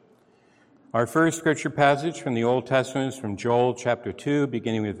Our first scripture passage from the Old Testament is from Joel chapter 2,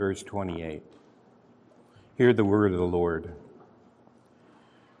 beginning with verse 28. Hear the word of the Lord.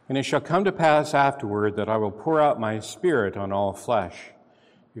 And it shall come to pass afterward that I will pour out my Spirit on all flesh.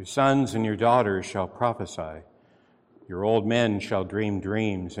 Your sons and your daughters shall prophesy. Your old men shall dream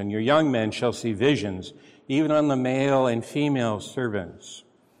dreams, and your young men shall see visions, even on the male and female servants.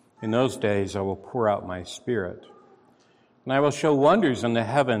 In those days I will pour out my Spirit. And I will show wonders in the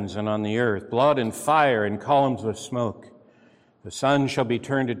heavens and on the earth, blood and fire and columns of smoke. The sun shall be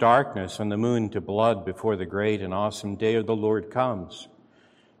turned to darkness and the moon to blood before the great and awesome day of the Lord comes.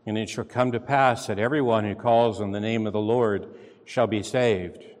 And it shall come to pass that everyone who calls on the name of the Lord shall be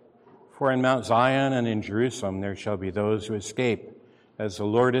saved. For in Mount Zion and in Jerusalem there shall be those who escape, as the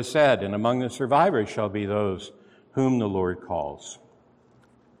Lord has said, and among the survivors shall be those whom the Lord calls.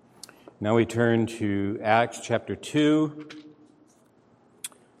 Now we turn to Acts chapter 2,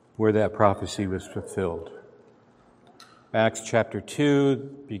 where that prophecy was fulfilled. Acts chapter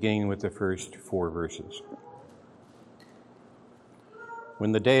 2, beginning with the first 4 verses.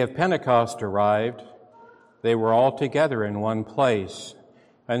 When the day of Pentecost arrived, they were all together in one place,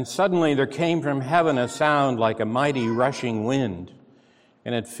 and suddenly there came from heaven a sound like a mighty rushing wind,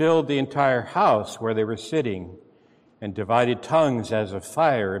 and it filled the entire house where they were sitting. And divided tongues as of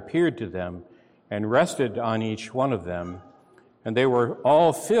fire appeared to them and rested on each one of them. And they were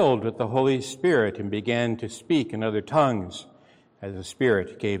all filled with the Holy Spirit and began to speak in other tongues as the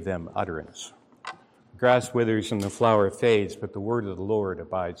Spirit gave them utterance. The grass withers and the flower fades, but the word of the Lord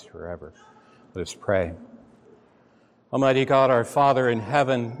abides forever. Let us pray. Almighty God, our Father in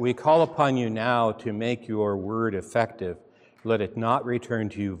heaven, we call upon you now to make your word effective. Let it not return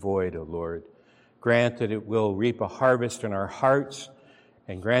to you void, O Lord. Grant that it will reap a harvest in our hearts,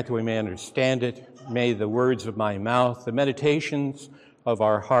 and grant that we may understand it. May the words of my mouth, the meditations of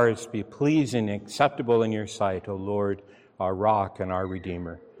our hearts be pleasing and acceptable in your sight, O Lord, our rock and our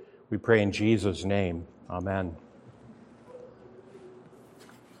Redeemer. We pray in Jesus' name. Amen.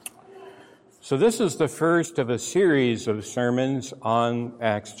 So this is the first of a series of sermons on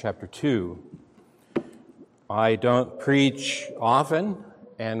Acts chapter 2. I don't preach often,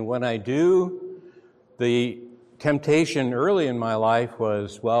 and when I do, the temptation early in my life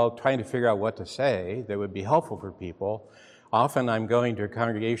was, trying to figure out what to say that would be helpful for people. Often I'm going to a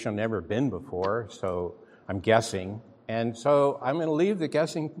congregation I've never been before, so I'm guessing. And so I'm going to leave the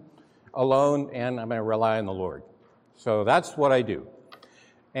guessing alone, and I'm going to rely on the Lord. So that's what I do.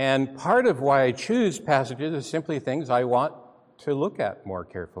 And part of why I choose passages is simply things I want to look at more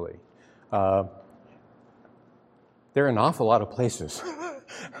carefully. There are an awful lot of places.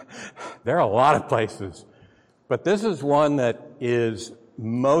 There are a lot of places, but this is one that is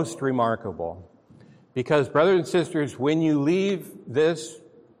most remarkable because, brothers and sisters, when you leave this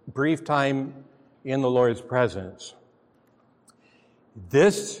brief time in the Lord's presence,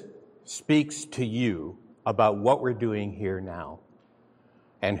 this speaks to you about what we're doing here now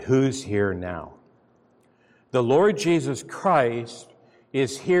and who's here now. The Lord Jesus Christ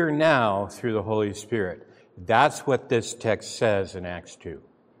is here now through the Holy Spirit. That's what this text says in Acts 2.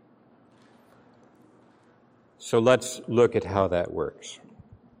 So let's look at how that works.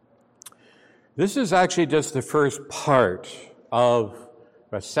 This is actually just the first part of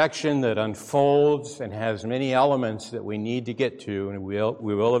a section that unfolds and has many elements that we need to get to, and we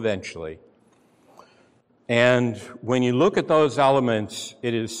will eventually. And when you look at those elements,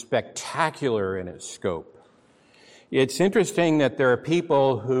 it is spectacular in its scope. It's interesting that there are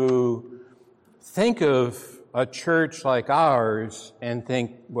people who think of a church like ours and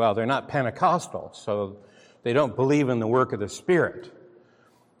think, they're not Pentecostal, so they don't believe in the work of the Spirit.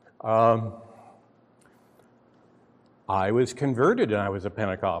 I was converted and I was a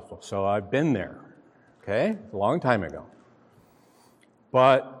Pentecostal, so I've been there, okay? A long time ago.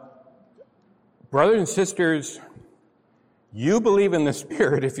 But, brothers and sisters, you believe in the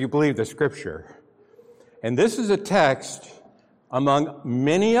Spirit if you believe the Scripture. And this is a text, among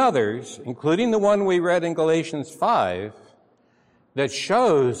many others, including the one we read in Galatians 5, that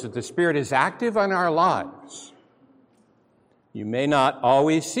shows that the Spirit is active in our lives. You may not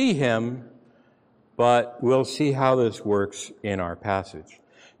always see Him, but we'll see how this works in our passage.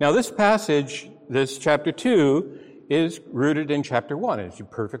 Now, this passage, this chapter 2, is rooted in chapter 1, as you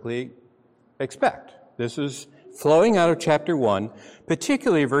perfectly expect. This is flowing out of chapter 1,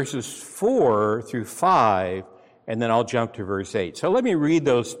 particularly verses 4 through 5, and then I'll jump to verse 8. So let me read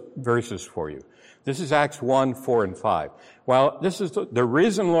those verses for you. This is Acts 1, 4, and 5. This is the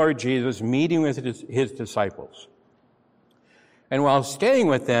risen Lord Jesus meeting with his disciples. And while staying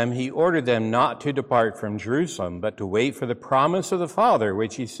with them, he ordered them not to depart from Jerusalem, but to wait for the promise of the Father,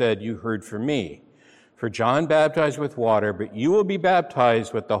 which he said, "You heard from me. For John baptized with water, but you will be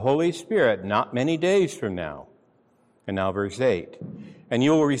baptized with the Holy Spirit not many days from now." And now verse 8. "And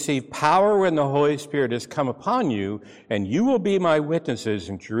you will receive power when the Holy Spirit has come upon you, and you will be my witnesses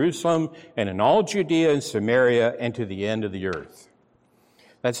in Jerusalem and in all Judea and Samaria and to the end of the earth."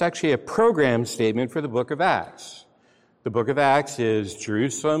 That's actually a program statement for the book of Acts. The book of Acts is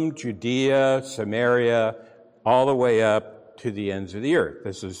Jerusalem, Judea, Samaria, all the way up to the ends of the earth.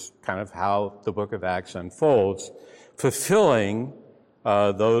 This is kind of how the book of Acts unfolds, fulfilling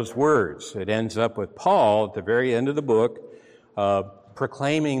those words. It ends up with Paul at the very end of the book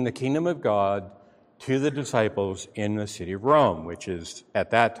proclaiming the kingdom of God to the disciples in the city of Rome, which is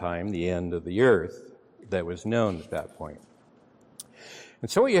at that time the end of the earth that was known at that point. And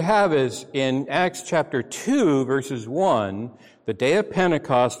so what you have is in Acts chapter 2, verses 1, the day of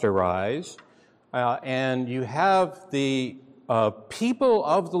Pentecost arrives, and you have the people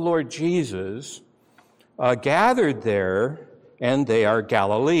of the Lord Jesus gathered there, and they are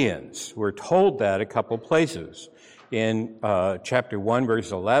Galileans. We're told that a couple places. In chapter 1,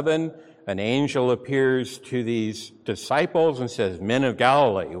 verse 11, an angel appears to these disciples and says, "Men of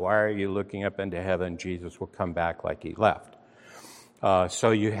Galilee, why are you looking up into heaven? Jesus will come back like he left."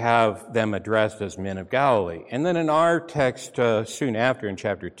 So you have them addressed as men of Galilee. And then in our text soon after, in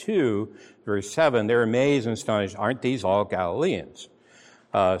chapter 2, verse 7, they're amazed and astonished, "Aren't these all Galileans?"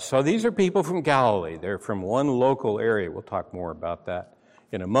 So these are people from Galilee. They're from one local area. We'll talk more about that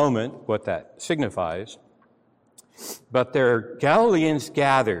in a moment, what that signifies. But they're Galileans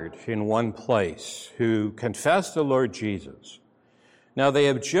gathered in one place who confess the Lord Jesus. Now they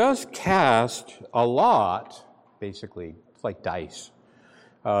have just cast a lot, basically, it's like dice,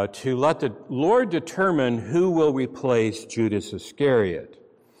 to let the Lord determine who will replace Judas Iscariot.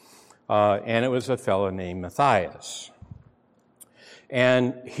 And it was a fellow named Matthias.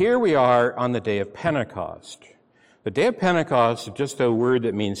 And here we are on the day of Pentecost. The day of Pentecost is just a word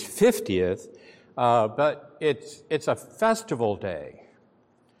that means 50th, but it's a festival day.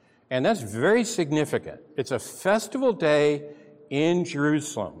 And that's very significant. It's a festival day in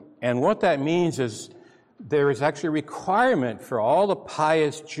Jerusalem. And what that means is there is actually a requirement for all the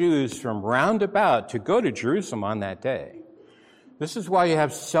pious Jews from round about to go to Jerusalem on that day. This is why you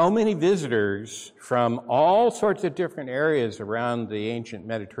have so many visitors from all sorts of different areas around the ancient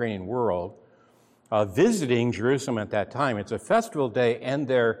Mediterranean world visiting Jerusalem at that time. It's a festival day, and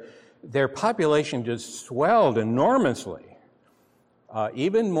their population just swelled enormously,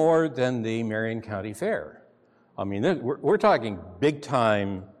 even more than the Marion County Fair. I mean, we're talking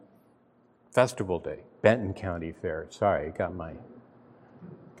big-time festival day. Benton County Fair. Sorry, got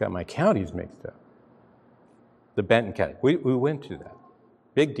my counties mixed up. The Benton County. We went to that.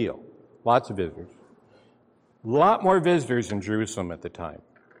 Big deal. Lots of visitors. A lot more visitors in Jerusalem at the time.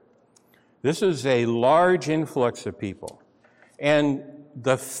 This is a large influx of people. And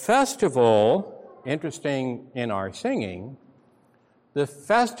the festival, interesting in our singing, the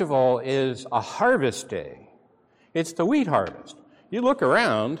festival is a harvest day. It's the wheat harvest. You look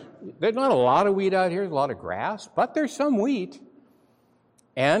around, there's not a lot of wheat out here, there's a lot of grass, but there's some wheat.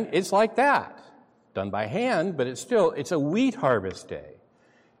 And it's like that, done by hand, but it's a wheat harvest day.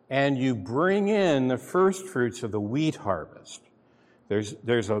 And you bring in the first fruits of the wheat harvest.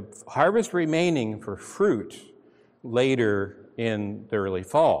 There's a harvest remaining for fruit later in the early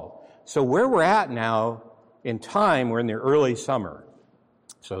fall. So where we're at now in time, we're in the early summer.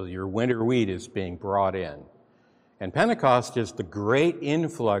 So your winter wheat is being brought in. And Pentecost is the great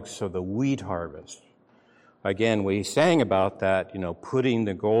influx of the wheat harvest. Again, we sang about that, putting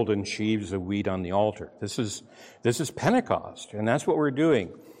the golden sheaves of wheat on the altar. This is Pentecost, and that's what we're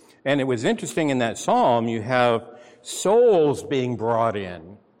doing. And it was interesting in that psalm, you have souls being brought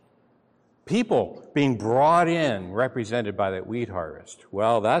in, people being brought in, represented by that wheat harvest.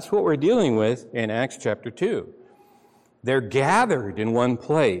 Well, that's what we're dealing with in Acts chapter 2. They're gathered in one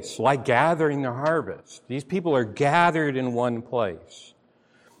place, like gathering the harvest. These people are gathered in one place.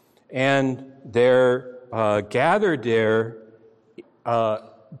 And they're gathered there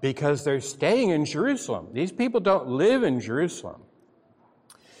because they're staying in Jerusalem. These people don't live in Jerusalem.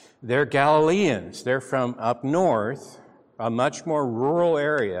 They're Galileans. They're from up north, a much more rural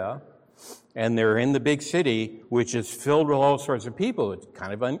area, and they're in the big city, which is filled with all sorts of people. It's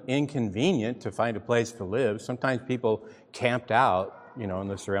kind of inconvenient to find a place to live. Sometimes people camped out, in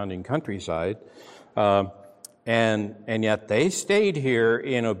the surrounding countryside. And yet they stayed here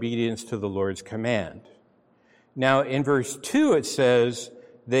in obedience to the Lord's command. Now, in verse 2, it says,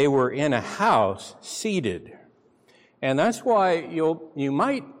 they were in a house seated. And that's why you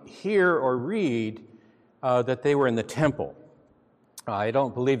might hear or read that they were in the temple. I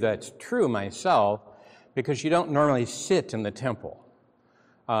don't believe that's true myself, because you don't normally sit in the temple.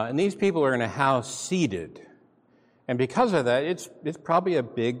 And these people are in a house seated. And because of that, it's probably a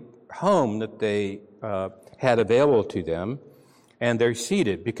big home that they had available to them, and they're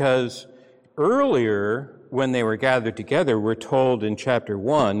seated. Because earlier, when they were gathered together, we're told in chapter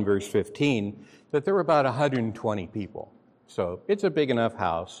 1, verse 15, that there were about 120 people. So it's a big enough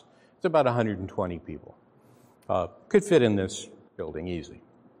house. It's about 120 people. Could fit in this building easily.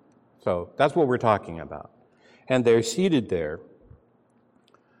 So that's what we're talking about. And they're seated there.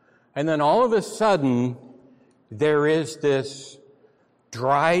 And then all of a sudden, there is this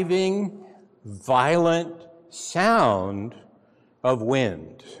driving, violent sound of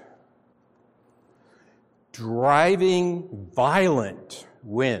wind. Driving, violent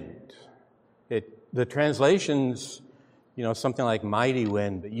wind. The translations, something like mighty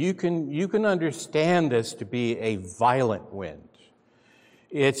wind, but you can understand this to be a violent wind.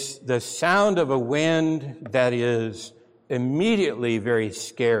 It's the sound of a wind that is immediately very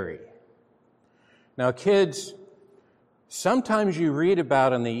scary. Now, kids, sometimes you read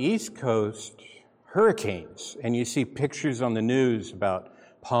about on the East Coast hurricanes, and you see pictures on the news about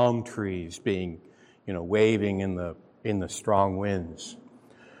palm trees being, waving in the strong winds.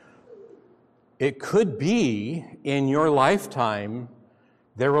 It could be in your lifetime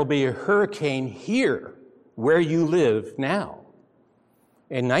there will be a hurricane here where you live now.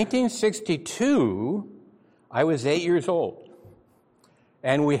 In 1962, I was 8 years old,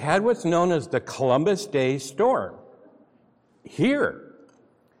 and we had what's known as the Columbus Day storm here.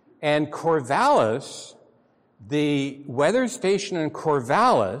 And Corvallis, the weather station in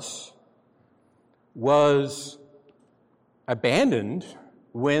Corvallis, was abandoned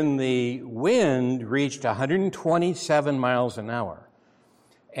when the wind reached 127 miles an hour.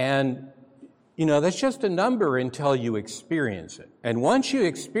 And, that's just a number until you experience it. And once you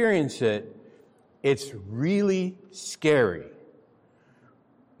experience it, it's really scary.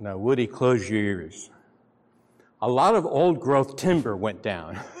 Now, Woody, close your ears. A lot of old-growth timber went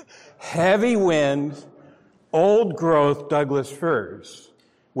down. Heavy wind, old-growth Douglas firs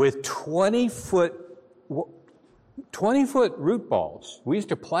with 20-foot root balls. We used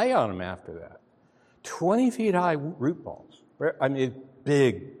to play on them after that. 20 feet high root balls.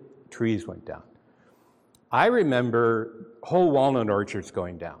 Big trees went down. I remember whole walnut orchards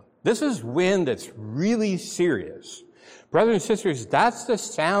going down. This is wind that's really serious. Brothers and sisters, that's the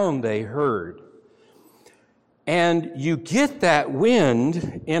sound they heard. And you get that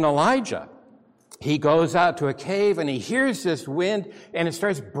wind in Elijah. He goes out to a cave and he hears this wind and it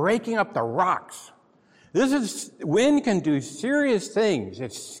starts breaking up the rocks. Wind can do serious things.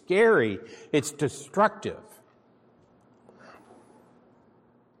 It's scary. It's destructive.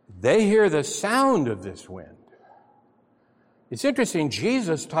 They hear the sound of this wind. It's interesting,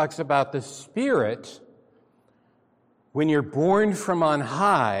 Jesus talks about the Spirit. When you're born from on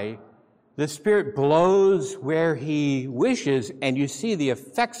high, the Spirit blows where He wishes, and you see the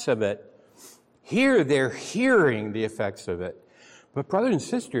effects of it. Here, they're hearing the effects of it. But brothers and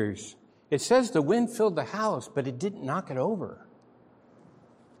sisters, it says the wind filled the house, but it didn't knock it over.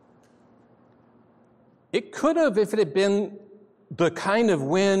 It could have if it had been the kind of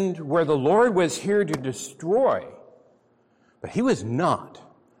wind where the Lord was here to destroy. But He was not.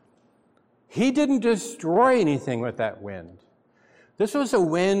 He didn't destroy anything with that wind. This was a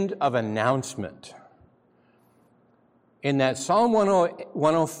wind of announcement. In that Psalm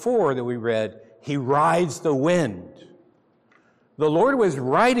 104 that we read, He rides the wind. The Lord was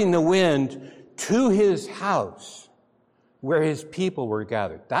riding the wind to His house where His people were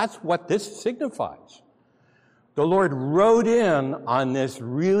gathered. That's what this signifies. The Lord rode in on this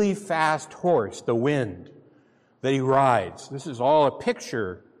really fast horse, the wind, that He rides. This is all a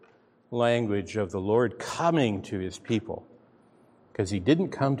picture language of the Lord coming to His people, because He didn't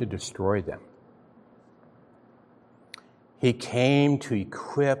come to destroy them. He came to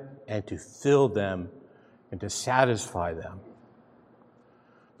equip and to fill them and to satisfy them.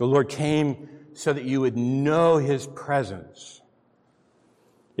 The Lord came so that you would know His presence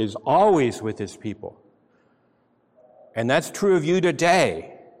is always with His people. And that's true of you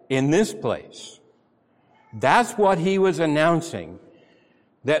today, in this place. That's what He was announcing,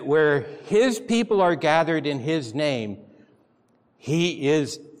 that where His people are gathered in His name, He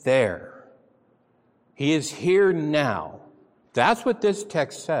is there. He is here now. That's what this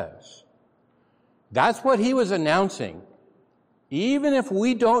text says. That's what He was announcing. Even if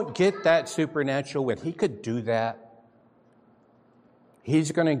we don't get that supernatural wind, He could do that.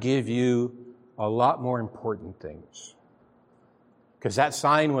 He's going to give you a lot more important things. Because that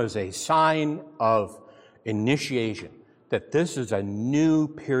sign was a sign of initiation, that this is a new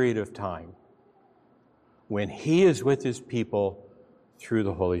period of time when he is with his people through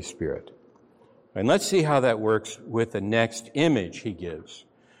the Holy Spirit. And let's see how that works with the next image he gives.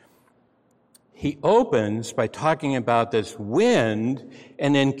 He opens by talking about this wind,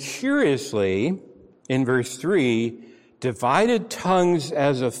 and then curiously, in verse 3, divided tongues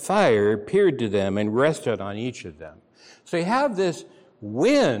as of fire appeared to them and rested on each of them. So you have this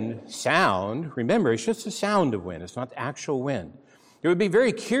wind sound. Remember, it's just the sound of wind. It's not the actual wind. It would be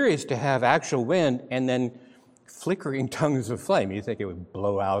very curious to have actual wind and then flickering tongues of flame. You think it would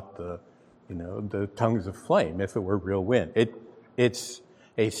blow out the tongues of flame if it were real wind. It's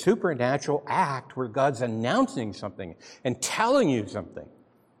a supernatural act where God's announcing something and telling you something.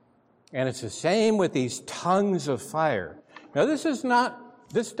 And it's the same with these tongues of fire. Now, this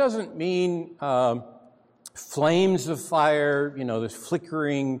doesn't mean flames of fire, this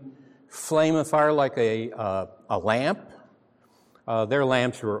flickering flame of fire like a lamp. Their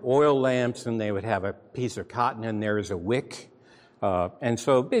lamps were oil lamps, and they would have a piece of cotton in there as a wick. And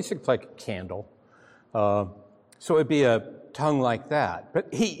so basically like a candle. So it would be a tongue like that.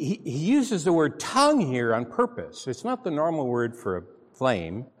 But he uses the word tongue here on purpose. It's not the normal word for a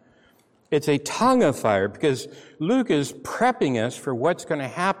flame. It's a tongue of fire because Luke is prepping us for what's going to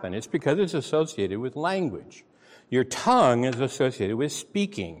happen. It's because it's associated with language. Your tongue is associated with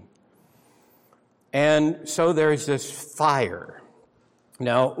speaking. And so there's this fire.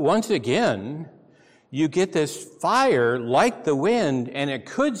 Now, once again, you get this fire like the wind, and it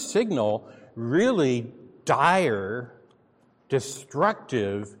could signal really dire,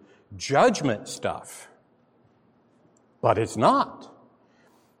 destructive judgment stuff. But it's not.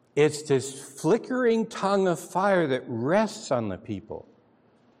 It's this flickering tongue of fire that rests on the people,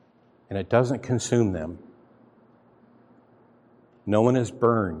 and it doesn't consume them. No one is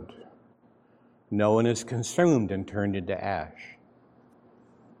burned. No one is consumed and turned into ash.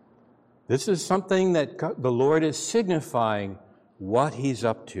 This is something that the Lord is signifying what he's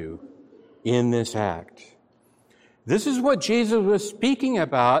up to in this act. This is what Jesus was speaking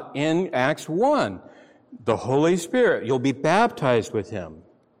about in Acts 1. The Holy Spirit, you'll be baptized with him.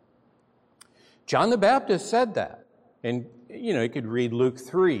 John the Baptist said that. And, you could read Luke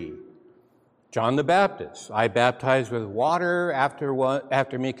 3. John the Baptist, I baptize with water.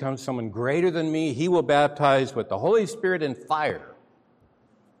 After me comes someone greater than me. He will baptize with the Holy Spirit and fire.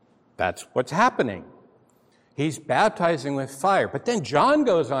 That's what's happening. He's baptizing with fire. But then John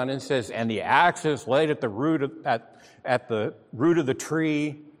goes on and says, and the axe is laid at the root of the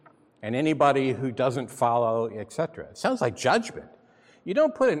tree, and anybody who doesn't follow, etc. It sounds like judgment. You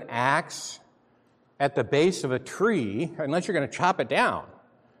don't put an axe at the base of a tree unless you're going to chop it down.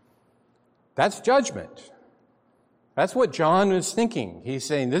 That's judgment. That's what John was thinking. He's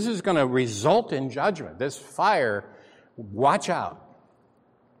saying this is going to result in judgment. This fire, watch out.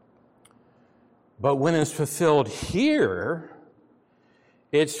 But when it's fulfilled here,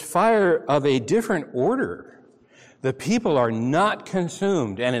 it's fire of a different order. The people are not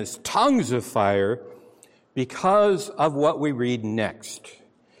consumed, and it's tongues of fire because of what we read next.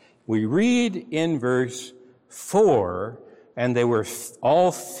 We read in verse 4, and they were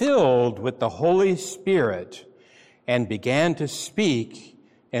all filled with the Holy Spirit and began to speak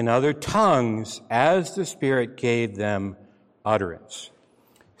in other tongues as the Spirit gave them utterance.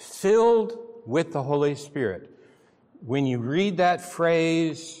 Filled with the Holy Spirit. When you read that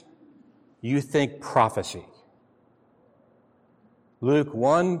phrase, you think prophecy. Luke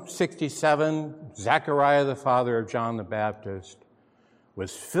 1:67, Zechariah, the father of John the Baptist,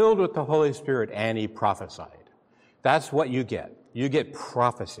 was filled with the Holy Spirit and he prophesied. That's what you get. You get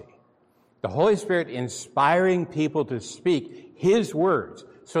prophecy. The Holy Spirit inspiring people to speak his words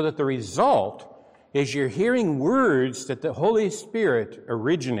so that the result is you're hearing words that the Holy Spirit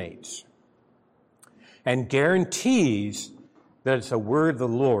originates and guarantees that it's a word of the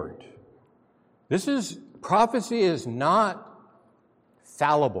Lord. Prophecy is not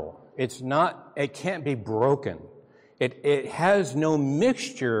fallible. It can't be broken. It has no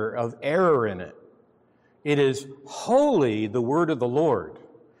mixture of error in it. It is wholly the word of the Lord.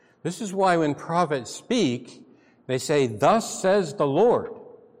 This is why when prophets speak, they say, thus says the Lord.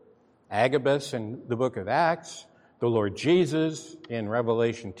 Agabus in the book of Acts, the Lord Jesus in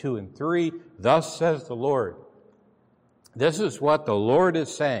Revelation 2 and 3, thus says the Lord. This is what the Lord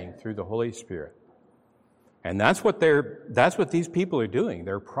is saying through the Holy Spirit. And that's what these people are doing.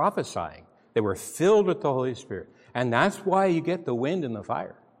 They're prophesying. They were filled with the Holy Spirit. And that's why you get the wind and the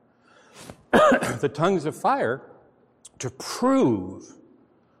fire. The tongues of fire to prove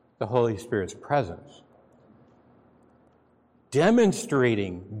the Holy Spirit's presence,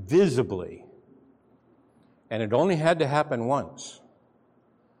 demonstrating visibly. And it only had to happen once,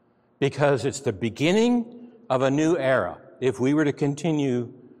 because it's the beginning of a new era. If we were to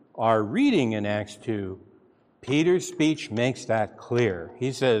continue our reading in Acts 2, Peter's speech makes that clear.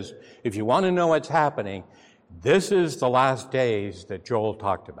 He says, if you want to know what's happening, this is the last days that Joel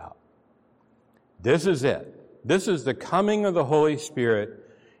talked about. This is it. This is the coming of the Holy Spirit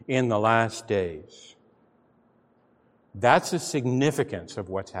in the last days. That's the significance of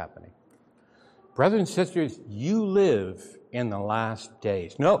what's happening. Brothers and sisters, you live in the last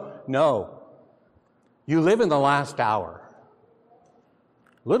days. No. You live in the last hour.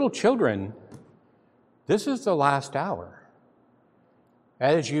 Little children, this is the last hour.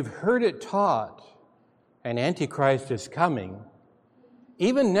 As you've heard it taught, an Antichrist is coming.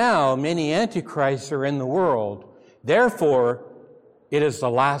 Even now, many Antichrists are in the world. Therefore, it is the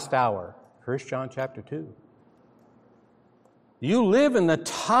last hour. 1 John chapter 2. You live in the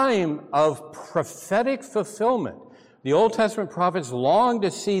time of prophetic fulfillment. The Old Testament prophets long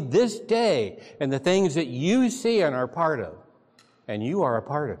to see this day and the things that you see and are part of. And you are a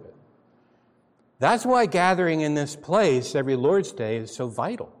part of it. That's why gathering in this place every Lord's Day is so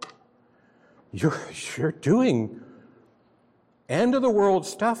vital. You're doing end of the world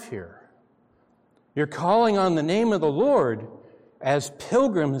stuff here. You're calling on the name of the Lord as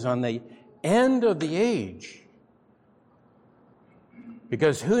pilgrims on the end of the age.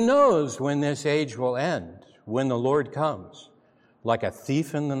 Because who knows when this age will end, when the Lord comes, like a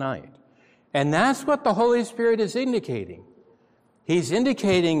thief in the night. And that's what the Holy Spirit is indicating. He's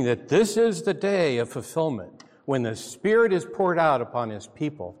indicating that this is the day of fulfillment, when the Spirit is poured out upon His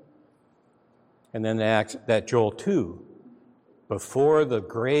people. And then that Joel 2, before the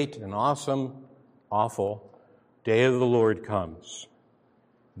great and awesome, awful day of the Lord comes.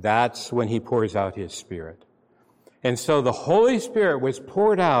 That's when He pours out His Spirit. And so the Holy Spirit was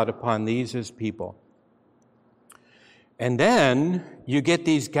poured out upon these His people. And then you get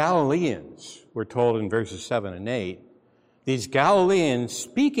these Galileans, we're told in verses 7 and 8, these Galileans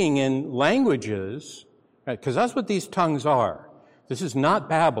speaking in languages, because that's what these tongues are. This is not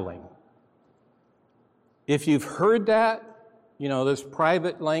babbling. If you've heard that, this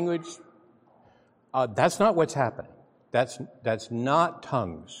private language, that's not what's happening. That's not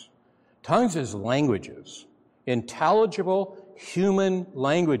tongues. Tongues is languages, intelligible human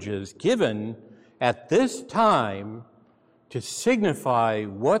languages given at this time to signify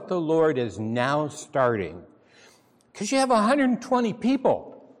what the Lord is now starting. Because you have 120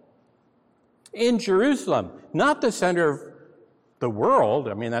 people in Jerusalem, not the center of the world.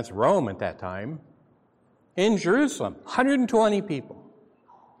 I mean, that's Rome at that time. In Jerusalem, 120 people.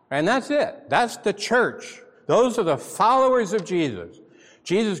 And that's it. That's the church. Those are the followers of Jesus.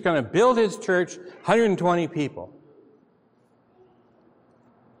 Jesus is going to build His church, 120 people.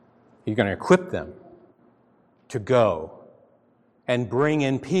 He's going to equip them to go and bring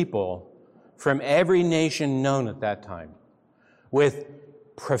in people from every nation known at that time with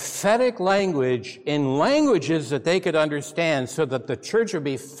prophetic language in languages that they could understand so that the church would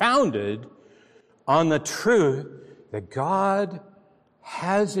be founded on the truth that God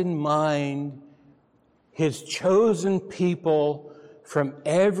has in mind His chosen people from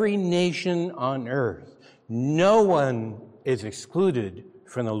every nation on earth. No one is excluded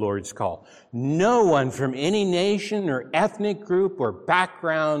from the Lord's call. No one from any nation or ethnic group or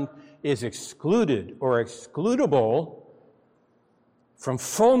background is excluded or excludable from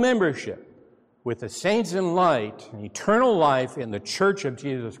full membership with the saints in light and eternal life in the church of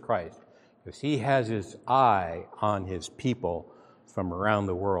Jesus Christ, because He has His eye on His people from around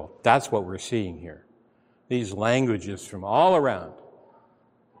the world. That's what we're seeing here. These languages from all around.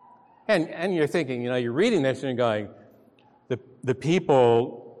 And you're thinking, you're reading this and you're going, the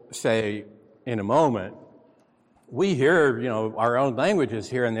people say in a moment, we hear, our own languages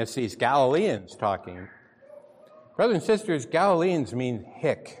here, and there's these Galileans talking. Brothers and sisters, Galileans mean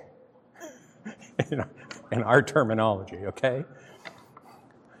hick in our terminology, okay?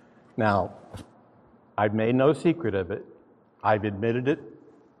 Now, I've made no secret of it. I've admitted it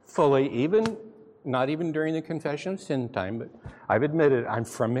fully, not even during the confession of sin time, but I've admitted I'm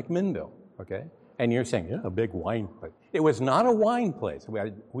from McMinnville, okay? And you're saying, a big wine place. It was not a wine place.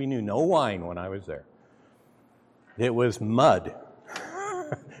 We knew no wine when I was there. It was mud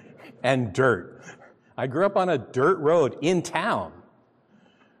and dirt. I grew up on a dirt road in town.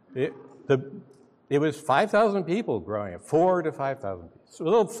 It was 5,000 people growing up, 4,000 to 5,000 people. It's a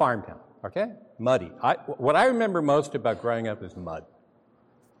little farm town, okay? Muddy. What I remember most about growing up is mud.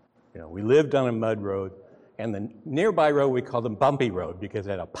 We lived on a mud road, And the nearby road, we called them Bumpy Road because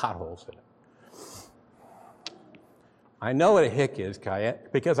it had potholes in it. I know what a hick is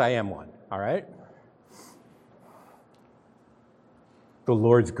because I am one, all right? The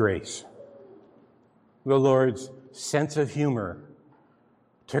Lord's grace. The Lord's sense of humor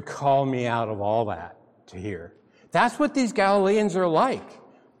to call me out of all that to here. That's what these Galileans are like.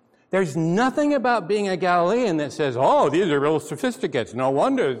 There's nothing about being a Galilean that says, oh, these are real sophisticates. No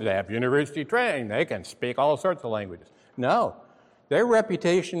wonder they have university training. They can speak all sorts of languages. No. Their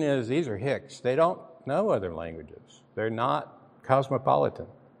reputation is these are hicks. They don't know other languages. They're not cosmopolitan.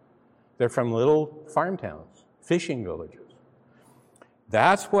 They're from little farm towns, fishing villages.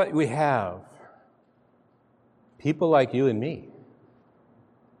 That's what we have. People like you and me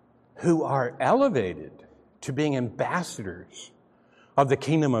who are elevated to being ambassadors of the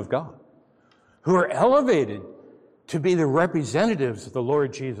kingdom of God, who are elevated to be the representatives of the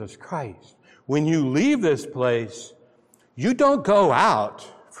Lord Jesus Christ. When you leave this place, you don't go out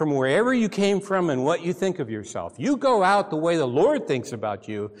from wherever you came from and what you think of yourself. You go out the way the Lord thinks about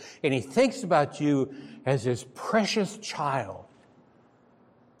you, and He thinks about you as His precious child,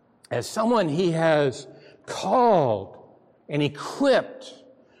 as someone He has called and equipped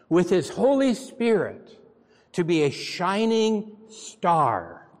with His Holy Spirit to be a shining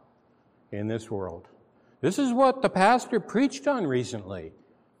star in this world. This is what the pastor preached on recently.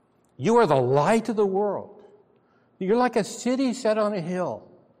 You are the light of the world. You're like a city set on a hill.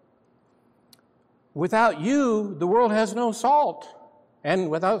 Without you, the world has no salt. And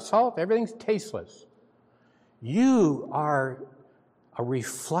without salt, everything's tasteless. You are a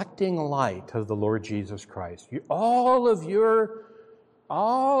reflecting light of the Lord Jesus Christ. All of your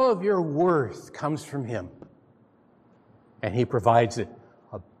worth comes from Him. And He provides it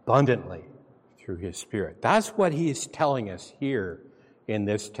abundantly through His Spirit. That's what He's telling us here in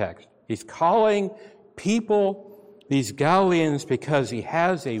this text. He's calling people, these Galileans, because He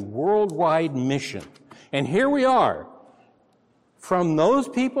has a worldwide mission. And here we are, from those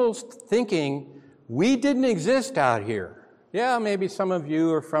people thinking, we didn't exist out here. Yeah, maybe some of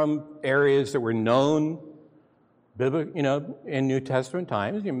you are from areas that were known, in New Testament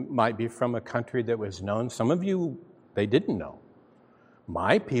times. You might be from a country that was known. Some of you, they didn't know.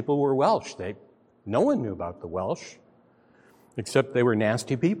 My people were Welsh. No one knew about the Welsh, except they were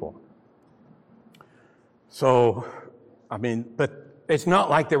nasty people. So, but it's not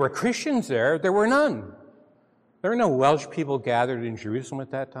like there were Christians there. There were none. There were no Welsh people gathered in Jerusalem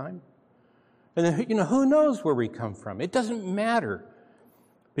at that time. And then, who knows where we come from? It doesn't matter,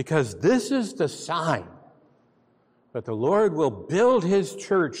 because this is the sign that the Lord will build His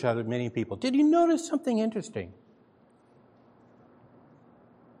church out of many people. Did you notice something interesting?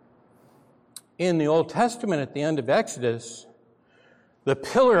 In the Old Testament, at the end of Exodus, the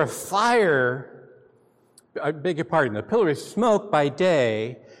pillar of fire, the pillar of smoke by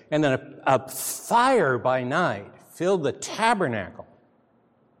day, and then a fire by night filled the tabernacle,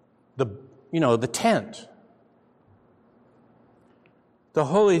 the tent. The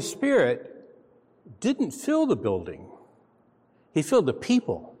Holy Spirit didn't fill the building. He filled the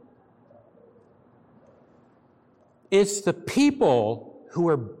people. It's the people who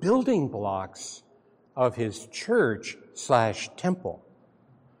are building blocks of His church/temple.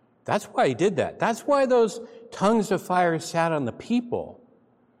 That's why He did that. That's why those tongues of fire sat on the people.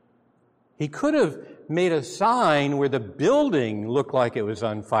 He could have made a sign where the building looked like it was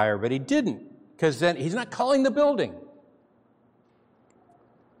on fire, but He didn't, because then He's not calling the building.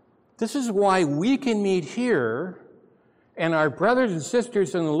 This is why we can meet here, and our brothers and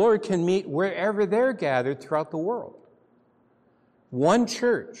sisters in the Lord can meet wherever they're gathered throughout the world. One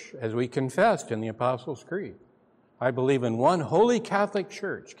church, as we confessed in the Apostles' Creed. I believe in one holy Catholic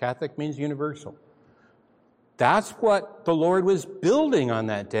church. Catholic means universal. That's what the Lord was building on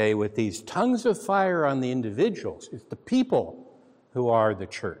that day with these tongues of fire on the individuals. It's the people who are the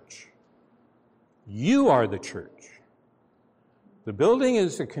church. You are the church. The building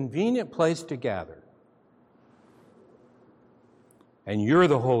is a convenient place to gather. And you're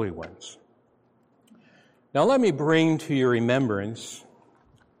the holy ones. Now let me bring to your remembrance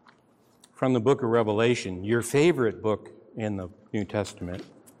from the book of Revelation, your favorite book in the New Testament.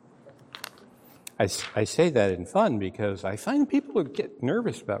 I say that in fun because I find people get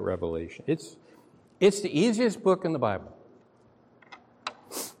nervous about Revelation. It's the easiest book in the Bible.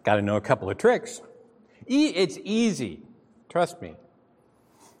 Got to know a couple of tricks. It's easy. Trust me.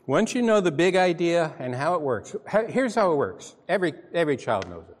 Once you know the big idea and how it works, here's how it works. Every child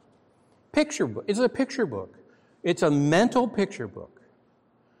knows it. Picture book. It's a picture book. It's a mental picture book.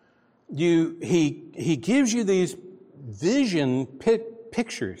 He gives you these vision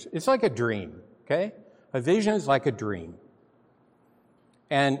pictures. It's like a dream, okay? A vision is like a dream.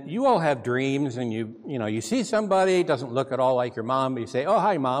 And you all have dreams, and you see somebody, doesn't look at all like your mom, but you say, oh,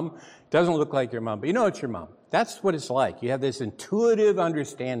 hi, Mom. Doesn't look like your mom, but you know it's your mom. That's what it's like. You have this intuitive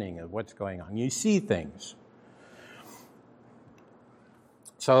understanding of what's going on. You see things.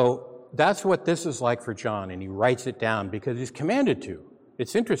 So that's what this is like for John, and he writes it down because he's commanded to.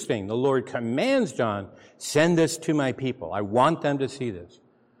 It's interesting. The Lord commands John, send this to my people. I want them to see this.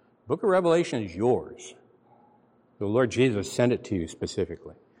 The book of Revelation is yours. The Lord Jesus sent it to you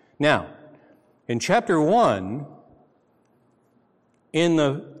specifically. Now, in chapter 1, in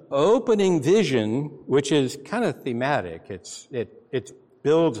the opening vision, which is kind of thematic, it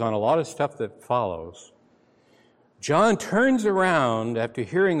builds on a lot of stuff that follows, John turns around after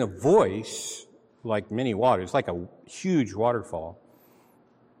hearing a voice like many waters, like a huge waterfall,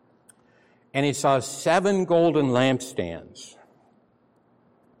 and he saw 7 golden lampstands.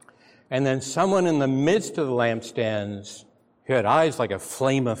 And then someone in the midst of the lampstands who had eyes like a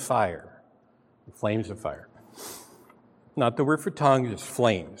flame of fire. Flames of fire. Not the word for tongues, it's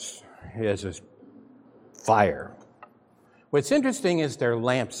flames. He has this fire. What's interesting is they're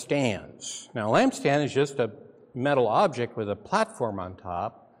lampstands. Now, a lampstand is just a metal object with a platform on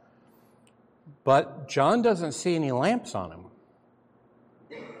top, but John doesn't see any lamps on them.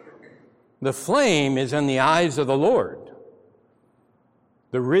 The flame is in the eyes of the Lord,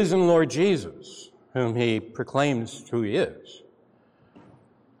 the risen Lord Jesus, whom he proclaims who he is.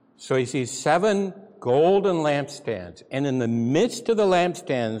 So he sees 7 golden lampstands, and in the midst of the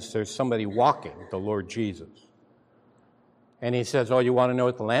lampstands, there's somebody walking, the Lord Jesus. And he says, oh, you want to know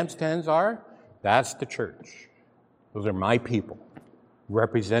what the lampstands are? That's the church. Those are my people,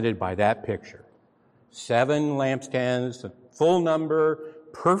 represented by that picture. 7 lampstands, the full number,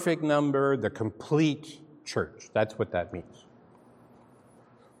 perfect number, the complete church. That's what that means.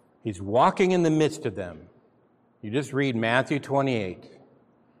 He's walking in the midst of them. You just read Matthew 28.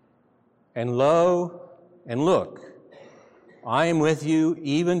 And lo, and look, I am with you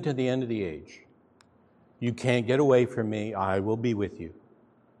even to the end of the age. You can't get away from me. I will be with you.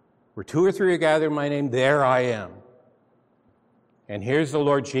 Where 2 or 3 are gathered in my name, there I am. And here's the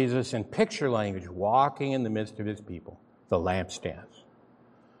Lord Jesus in picture language, walking in the midst of his people, the lampstands.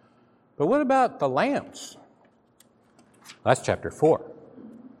 But what about the lamps? That's chapter 4.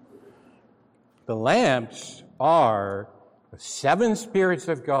 The lamps are the 7 spirits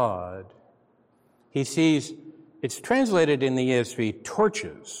of God. He sees, it's translated in the ESV,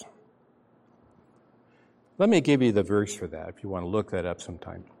 torches. Let me give you the verse for that if you want to look that up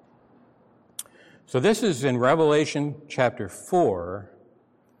sometime. So this is in Revelation chapter 4,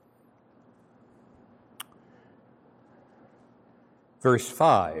 verse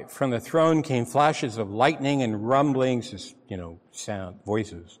 5. From the throne came flashes of lightning and rumblings, sound,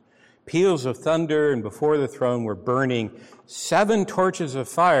 voices, peals of thunder, and before the throne were burning 7 torches of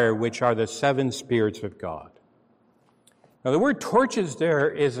fire, which are the 7 spirits of God. Now the word torches there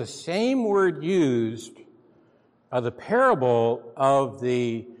is the same word used of the parable of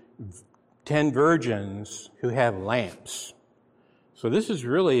the 10 virgins who have lamps. So this is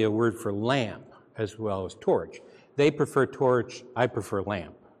really a word for lamp as well as torch. They prefer torch, I prefer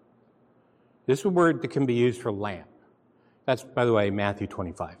lamp. This is a word that can be used for lamp. That's, by the way, Matthew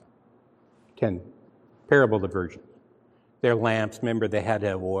 25. 10, parable of the virgins. Their lamps, remember they had to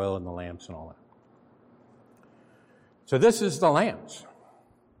have oil in the lamps and all that. So this is the lamps.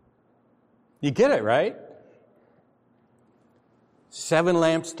 You get it, right? 7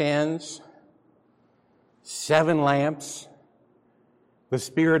 lampstands, 7 lamps, the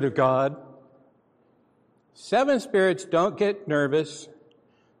Spirit of God. 7 spirits, don't get nervous,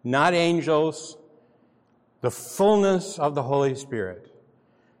 not angels, the fullness of the Holy Spirit.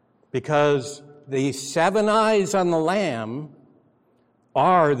 Because the 7 eyes on the Lamb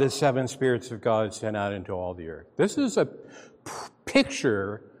are the 7 spirits of God sent out into all the earth. This is a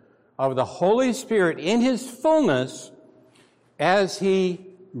picture of the Holy Spirit in his fullness as he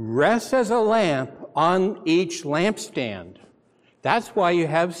rests as a lamp on each lampstand. That's why you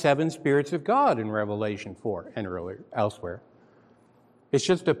have 7 spirits of God in Revelation 4 and earlier elsewhere. It's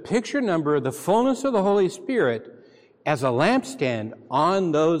just a picture number of the fullness of the Holy Spirit as a lampstand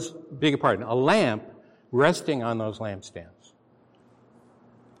on those, a lamp resting on those lampstands.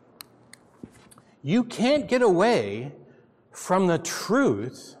 You can't get away from the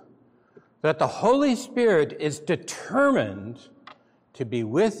truth that the Holy Spirit is determined to be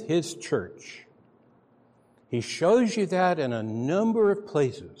with his church. He shows you that in a number of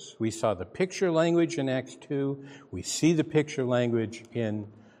places. We saw the picture language in Acts 2. We see the picture language in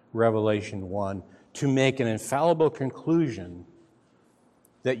Revelation 1 to make an infallible conclusion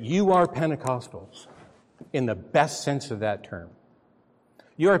that you are Pentecostals. in the best sense of that term.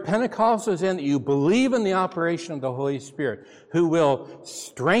 You are Pentecostals in that you believe in the operation of the Holy Spirit, who will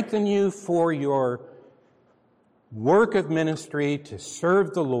strengthen you for your work of ministry to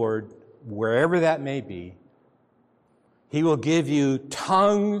serve the Lord, wherever that may be. He will give you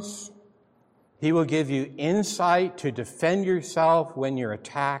tongues. He will give you insight to defend yourself when you're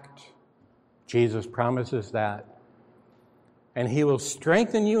attacked. Jesus promises that. And He will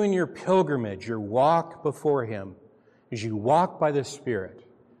strengthen you in your pilgrimage, your walk before Him, as you walk by the Spirit.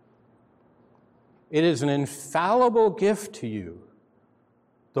 It is an infallible gift to you.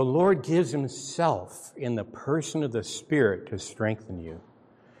 The Lord gives Himself in the person of the Spirit to strengthen you.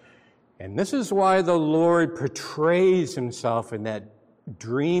 And this is why the Lord portrays Himself in that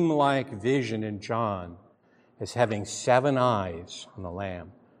dreamlike vision in John as having 7 eyes on the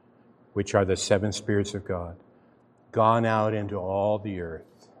Lamb, which are the 7 spirits of God, gone out into all the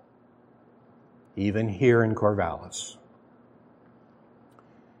earth, even here in Corvallis.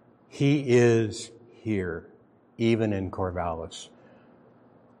 He is here, even in Corvallis.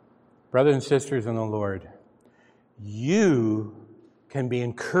 Brothers and sisters in the Lord, you can be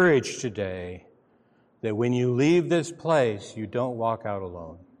encouraged today that when you leave this place, you don't walk out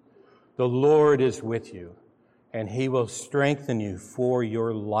alone. The Lord is with you, and He will strengthen you for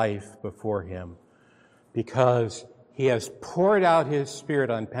your life before Him, because He has poured out His Spirit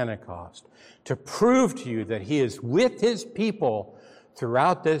on Pentecost to prove to you that He is with His people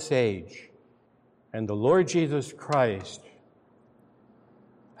throughout this age. And the Lord Jesus Christ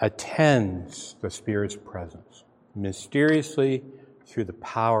attends the Spirit's presence mysteriously through the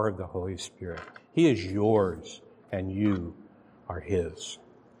power of the Holy Spirit. He is yours, and you are His.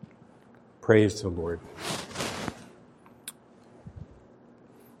 Praise the Lord.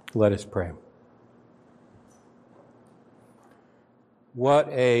 Let us pray. What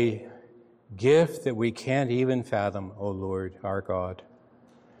a gift that we can't even fathom, O Lord, our God.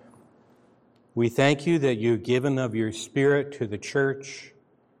 We thank You that You've given of Your Spirit to the church.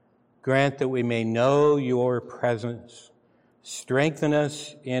 Grant that we may know Your presence. Strengthen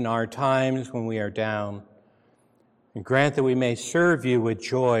us in our times when we are down. And grant that we may serve You with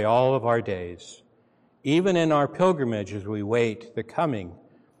joy all of our days, even in our pilgrimage as we wait the coming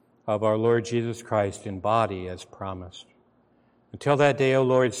of our Lord Jesus Christ in body as promised. Until that day, O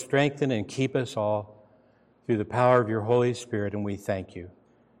Lord, strengthen and keep us all through the power of Your Holy Spirit, and we thank You.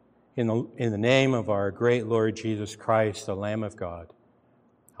 In the name of our great Lord Jesus Christ, the Lamb of God,